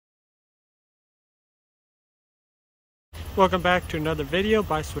Welcome back to another video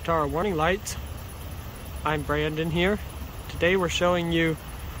by Swatara Warning Lights. I'm Brandon here. Today we're showing you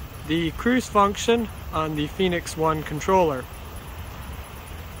the cruise function on the Feniex One controller.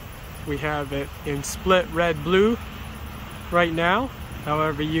 We have it in split red-blue right now.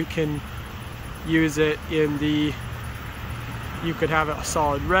 However, you can use it in the, you could have it a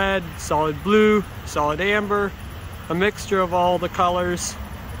solid red, solid blue, solid amber, a mixture of all the colors.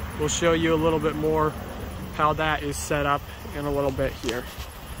 We'll show you a little bit more how that is set up in a little bit here.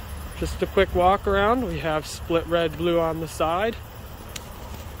 Just a quick walk around. We have split red blue on the side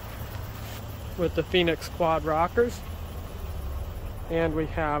with the Feniex Quad rockers, and we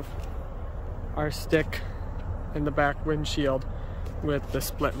have our stick in the back windshield with the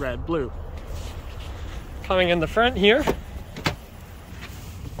split red blue. Coming in the front here,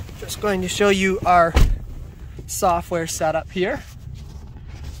 just going to show you our software setup here.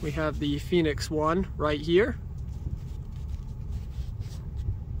 We have the Feniex One right here,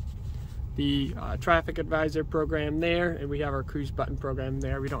 the traffic advisor program there, and we have our cruise button program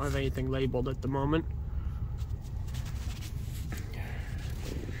there. We don't have anything labeled at the moment.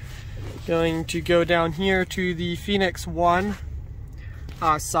 Going to go down here to the Feniex One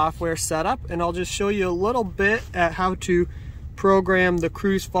software setup, and I'll just show you a little bit at how to program the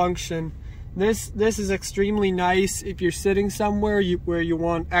cruise function. This is extremely nice if you're sitting somewhere where you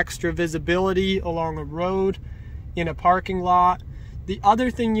want extra visibility along a road, in a parking lot. The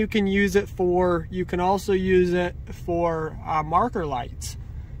other thing you can use it for, you can also use it for marker lights.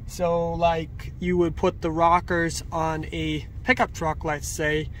 So like you would put the rockers on a pickup truck, let's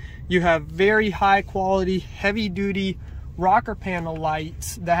say. You have very high quality, heavy duty rocker panel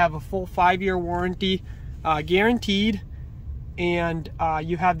lights that have a full 5-year warranty guaranteed. And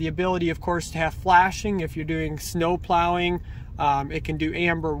you have the ability, of course, to have flashing if you're doing snow plowing. It can do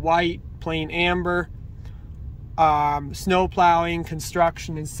amber, white, plain amber, snow plowing,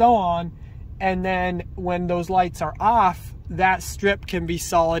 construction, and so on. And then when those lights are off, that strip can be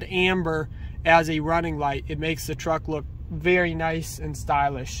solid amber as a running light. It makes the truck look very nice and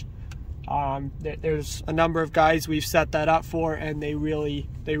stylish. There's a number of guys we've set that up for, and they really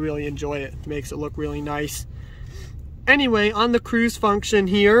enjoy it. It makes it look really nice. Anyway, on the cruise function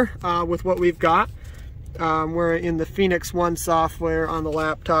here, with what we've got, we're in the Feniex One software on the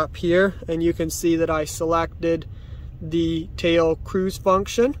laptop here, and you can see that I selected the tail cruise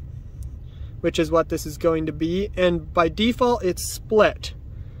function, which is what this is going to be, and by default it's split.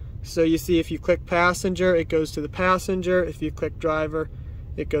 So you see, if you click passenger, it goes to the passenger. If you click driver,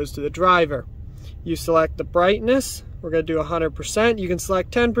 it goes to the driver. You select the brightness. We're going to do 100%. You can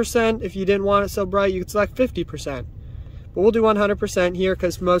select 10%. If you didn't want it so bright, you can select 50%. But we'll do 100% here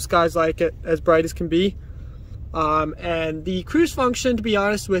because most guys like it as bright as can be. And the cruise function, to be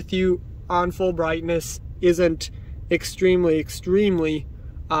honest with you, on full brightness isn't extremely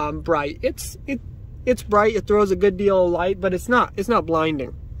bright. It's bright. It throws a good deal of light, but it's not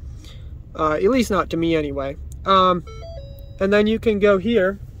blinding. At least not to me anyway. And then you can go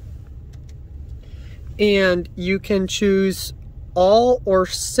here and you can choose all or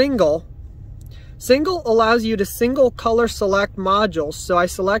single. Single allows you to single color select modules. So I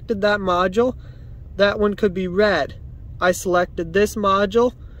selected that module. That one could be red. I selected this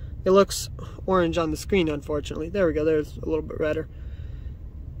module. It looks orange on the screen, unfortunately. There we go. There's a little bit redder.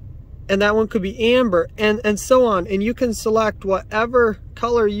 And that one could be amber, and so on. And you can select whatever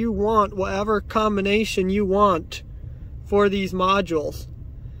color you want, whatever combination you want for these modules.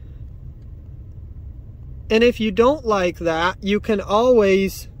 And if you don't like that, you can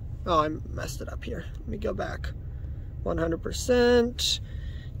always... Oh, I messed it up here. Let me go back. 100%.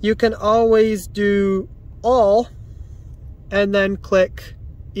 You can always do all and then click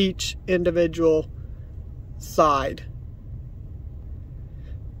each individual side.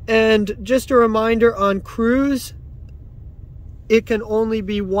 And just a reminder, on cruise, it can only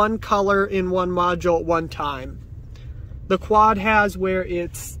be one color in one module at one time. The Quad has where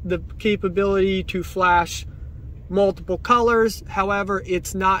it's the capability to flash multiple colors. However,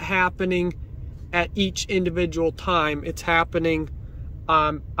 it's not happening at each individual time. It's happening,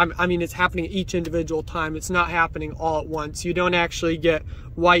 it's happening at each individual time. It's not happening all at once. You don't actually get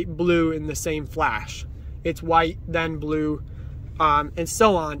white, blue in the same flash. It's white, then blue, and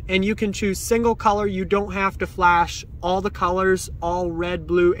so on. And you can choose single color. You don't have to flash all the colors, all red,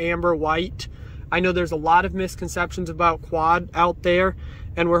 blue, amber, white. I know there's a lot of misconceptions about Quad out there,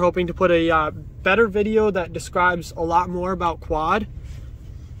 and we're hoping to put a better video that describes a lot more about Quad.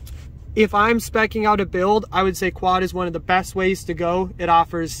 If I'm speccing out a build, I would say Quad is one of the best ways to go. It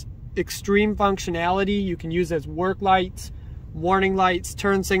offers extreme functionality. You can use it as work lights, warning lights,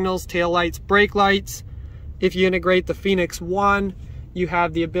 turn signals, tail lights, brake lights. If you integrate the Feniex One, you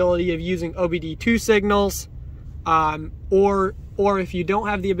have the ability of using OBD2 signals, or if you don't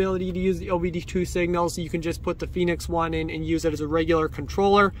have the ability to use the OBD2 signals, you can just put the Feniex One in and use it as a regular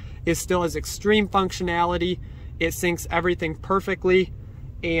controller. It still has extreme functionality. It syncs everything perfectly,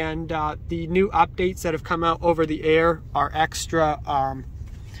 and the new updates that have come out over the air are extra,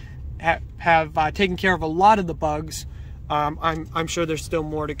 have taken care of a lot of the bugs. I'm sure there's still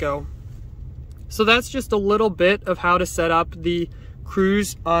more to go. So that's just a little bit of how to set up the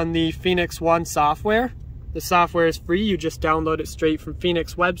cruise on the Feniex One software. The software is free. You just download it straight from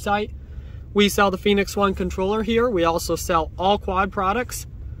Feniex website. We sell the Feniex One controller here. We also sell all quad products.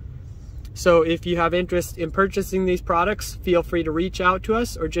 So if you have interest in purchasing these products, feel free to reach out to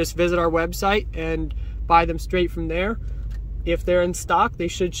us or just visit our website and buy them straight from there. If they're in stock, they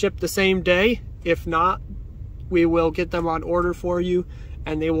should ship the same day. If not, we will get them on order for you,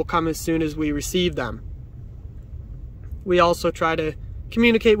 and they will come as soon as we receive them. We also try to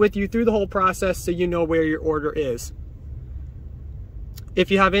communicate with you through the whole process so you know where your order is. If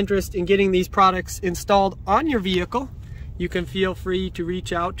you have interest in getting these products installed on your vehicle, you can feel free to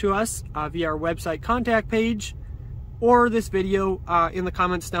reach out to us via our website contact page or this video in the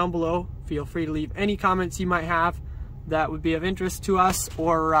comments down below. Feel free to leave any comments you might have that would be of interest to us,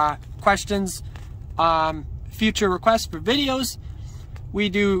 or questions, future requests for videos. We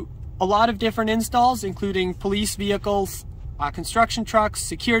do a lot of different installs, including police vehicles, construction trucks,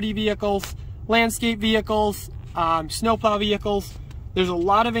 security vehicles, landscape vehicles, snowplow vehicles. There's a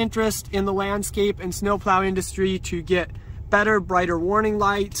lot of interest in the landscape and snowplow industry to get better, brighter warning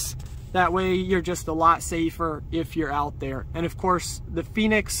lights. That way you're just a lot safer if you're out there. And of course, the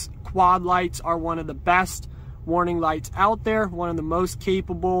Feniex Quad lights are one of the best warning lights out there, one of the most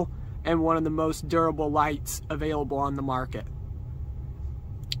capable and one of the most durable lights available on the market.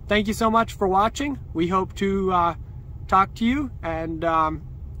 Thank you so much for watching. We hope to talk to you and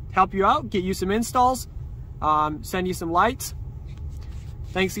help you out, get you some installs, send you some lights.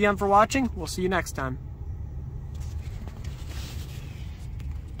 Thanks again for watching. We'll see you next time.